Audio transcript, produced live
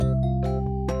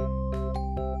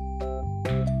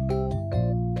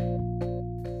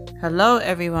Hello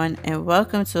everyone and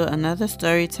welcome to another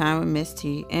story time with Miss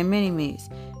T and Mini Me's.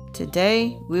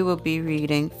 Today we will be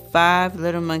reading 5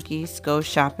 Little Monkeys Go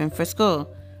Shopping for School.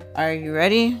 Are you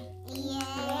ready?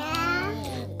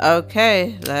 Yeah.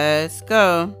 Okay, let's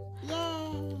go.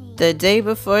 Yay. The day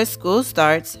before school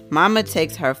starts, Mama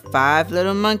takes her 5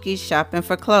 little monkeys shopping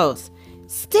for clothes.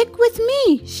 "Stick with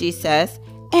me," she says,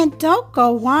 "and don't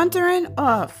go wandering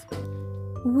off.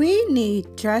 We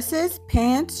need dresses,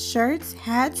 pants, shirts,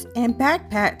 hats, and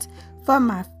backpacks for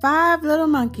my 5 little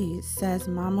monkeys," says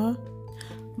Mama.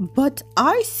 "But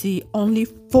I see only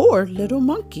 4 little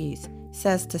monkeys,"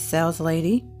 says the sales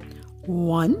lady.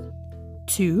 1,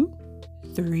 2,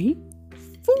 3,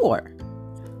 4.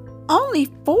 "Only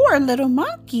 4 little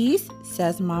monkeys,"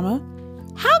 says Mama.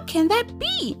 "How can that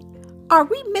be? Are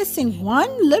we missing one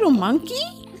little monkey?"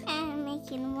 I'm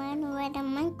making one with a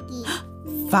monkey.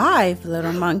 5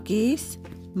 little monkeys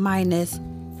minus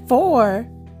 4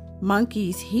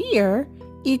 monkeys here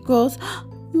equals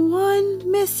 1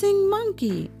 missing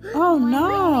monkey. Oh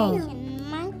no.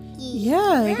 Monkey.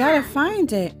 Yeah, you gotta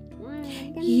find it.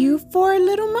 "You 4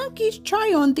 little monkeys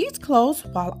try on these clothes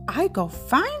while I go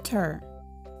find her.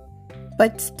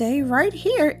 But stay right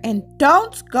here and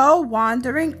don't go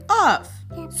wandering off."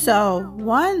 So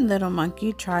 1 little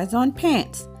monkey tries on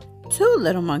pants. 2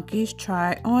 little monkeys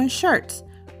try on shirts.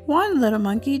 1 little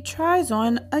monkey tries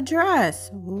on a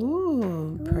dress.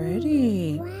 Ooh,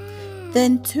 pretty. Wow.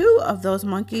 Then 2 of those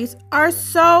monkeys are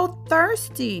so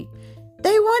thirsty.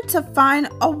 They want to find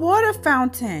a water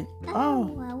fountain. Oh,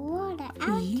 water. I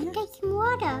want to get some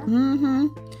water.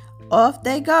 Off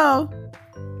they go.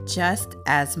 Just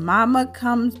as Mama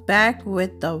comes back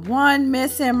with the 1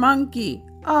 missing monkey.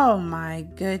 Oh my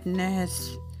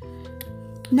goodness.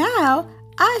 "Now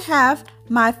I have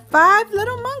my 5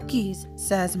 little monkeys,"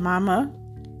 says Mama.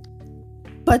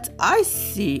 "But I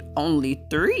see only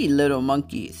 3 little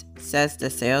monkeys," says the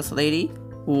sales lady.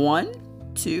 1,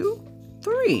 2,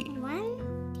 3. 1,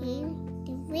 2,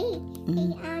 3.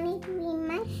 There's only 3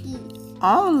 monkeys.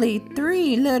 "Only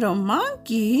 3 little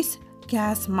monkeys?"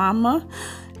 gasped Mama.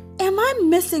 "Am I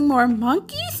missing more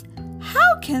monkeys?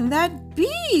 How can that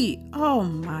be? Oh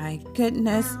my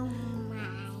goodness. Oh my.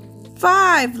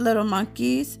 5 little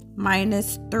monkeys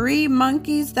minus 3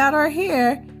 monkeys that are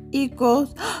here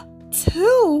equals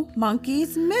 2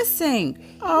 monkeys missing.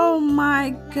 Oh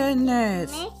my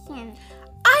goodness. Mission.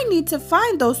 "I need to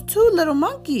find those 2 little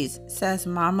monkeys," says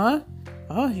Mama.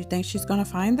 Oh, you think she's gonna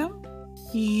find them?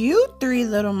 "You 3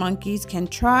 little monkeys can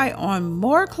try on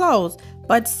more clothes,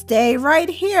 but stay right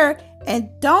here and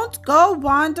don't go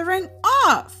wandering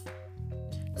off."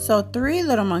 So 3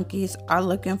 little monkeys are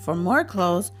looking for more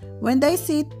clothes when they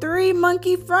see 3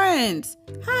 monkey friends.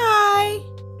 Hi!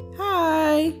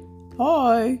 Hi!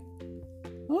 Hi!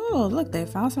 Oh, look, they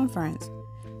found some friends.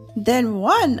 Then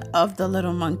 1 of the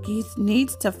little monkeys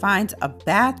needs to find a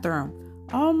bathroom.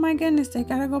 Oh my goodness, they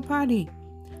gotta go potty.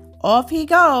 Off he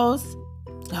goes.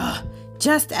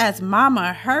 Just as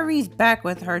Mama hurries back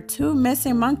with her 2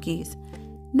 missing monkeys.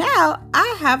 "Now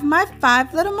I have my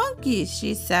 5 little monkeys,"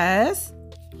 she says.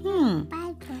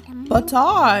 "But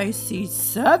I see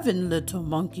 7 little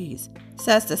monkeys,"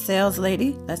 says the sales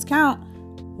lady. Let's count.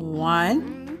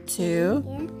 1, 2,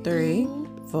 3,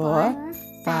 4,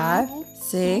 5,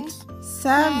 6,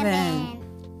 7.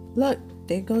 Look,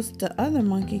 there goes the other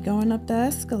monkey going up the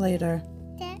escalator.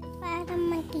 That's why the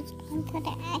monkeys going to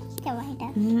the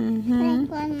escalator. Mm-hmm.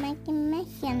 Like one monkey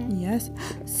mission. Yes.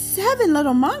 7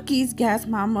 little monkeys, gasped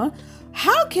Mama.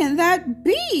 "How can that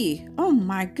be? Oh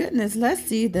my goodness, let's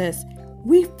see this."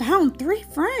 "We found 3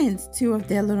 friends," 2 of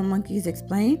their little monkeys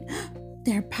explained.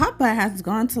 "Their papa has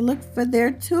gone to look for their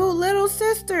 2 little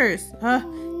sisters."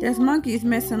 There's monkeys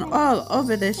missing all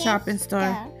over this shopping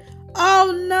store.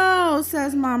 "Oh no,"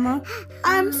 says Mama.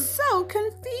 "I'm so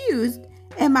confused.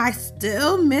 Am I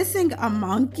still missing a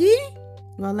monkey?"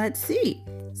 Well, let's see.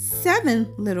 7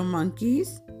 little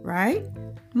monkeys, right?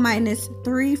 Minus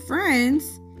 3 friends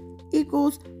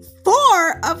equals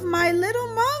 4 of my little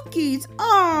monkeys.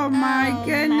 Oh my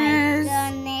goodness.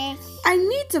 "I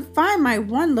need to find my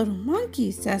 1 little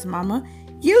monkey," says Mama.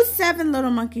 "You 7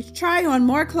 little monkeys try on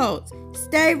more clothes.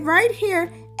 Stay right here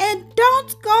and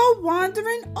don't go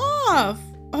wandering off."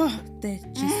 Oh, they're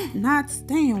just not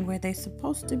staying where they're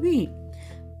supposed to be.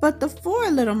 But the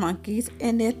 4 little monkeys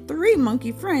and their 3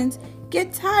 monkey friends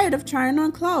get tired of trying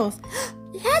on clothes.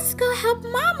 "Let's go help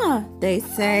Mama," they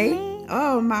say.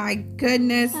 Oh my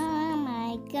goodness. Oh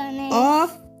my goodness.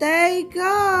 Off they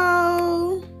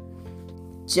go.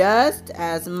 Just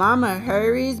as Mama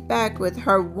hurries back with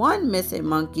her 1 missing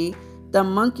monkey, the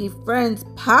monkey friend's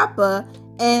papa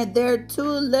and their 2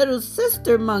 little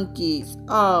sister monkeys.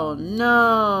 Oh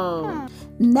no.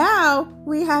 Now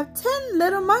we have 10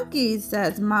 little monkeys,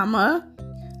 says Mama.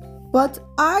 But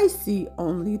I see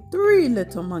only 3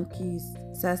 little monkeys,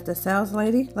 says the sales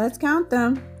lady. Let's count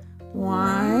them.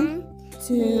 1,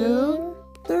 2,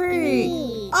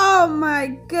 3. Oh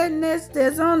my goodness,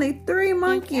 there's only 3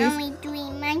 monkeys. There's only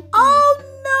 3 monkeys. Oh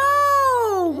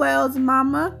no, wails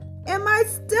Mama. Am I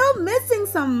still missing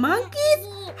some monkeys?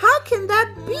 How can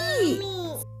that be?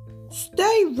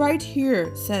 Stay right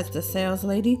here, says the sales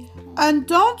lady, and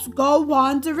don't go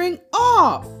wandering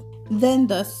off. Then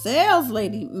the sales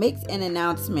lady makes an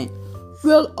announcement.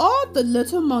 Will all the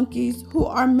little monkeys who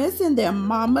are missing their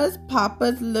mamas,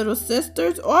 papas, little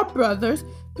sisters, or brothers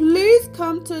please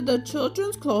come to the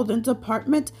children's clothing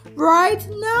department right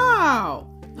now?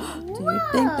 Do you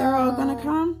think they're all gonna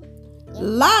come?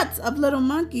 Lots of little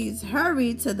monkeys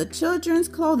hurry to the children's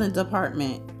clothing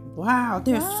department. Wow,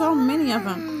 there's so many of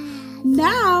them.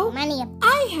 Now,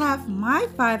 I have my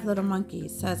 5 little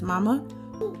monkeys, says Mama.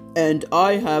 And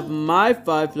I have my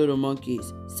 5 little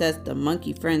monkeys, says the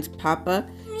monkey friend's papa.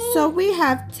 So we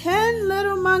have 10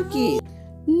 little monkeys.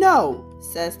 No,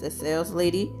 says the sales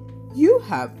lady. You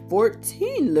have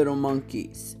 14 little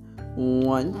monkeys.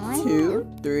 1, 2,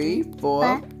 3,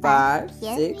 4, 5,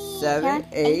 6, 7,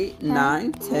 8,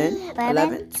 9, 10,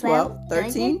 11, 12,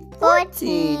 13,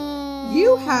 14.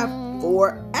 You have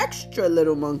 4 extra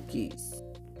little monkeys.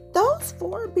 Those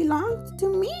 4 belong to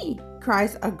me,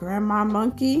 cries a grandma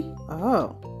monkey.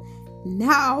 Oh,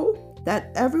 now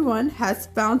that everyone has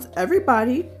found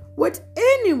everybody, would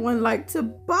anyone like to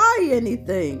buy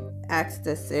anything? Asked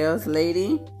the sales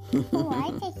lady.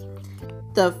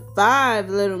 The 5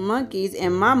 little monkeys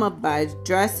and Mama buys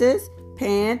dresses,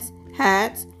 pants,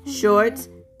 hats, shorts,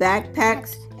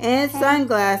 backpacks, and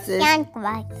sunglasses.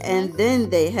 And then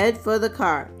they head for the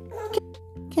car.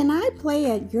 Can I play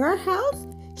at your house?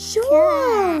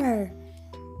 Sure.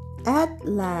 At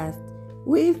last,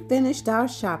 we've finished our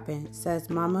shopping, says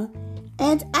Mama.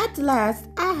 And at last,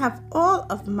 I have all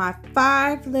of my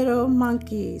 5 little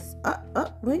monkeys.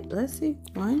 Wait, let's see.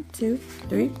 1, 2,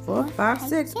 3, 4, 5,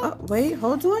 6. Oh, wait,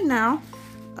 hold on now.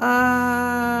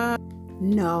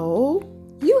 No,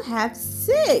 you have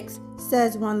 6,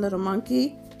 says one little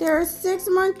monkey. There are 6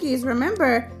 monkeys.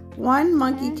 Remember, 1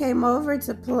 monkey came over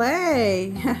to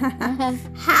play.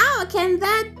 How can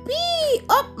that be?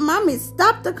 Oh, Mommy,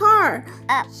 stop the car.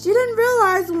 She didn't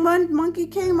realize 1 monkey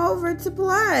came over to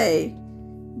play.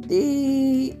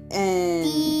 The end.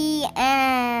 The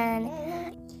end.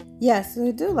 Yes,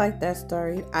 I do like that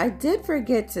story. I did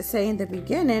forget to say in the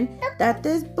beginning that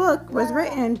this book was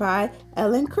written by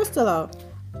Ellen Cristolo.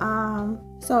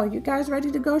 So you guys ready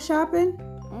to go shopping?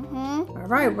 All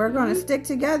right, we're going to stick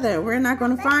together. We're not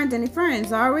going to find any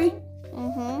friends, are we?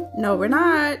 No, we're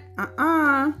not.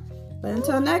 But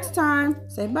until next time,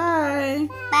 say bye.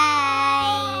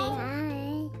 Bye.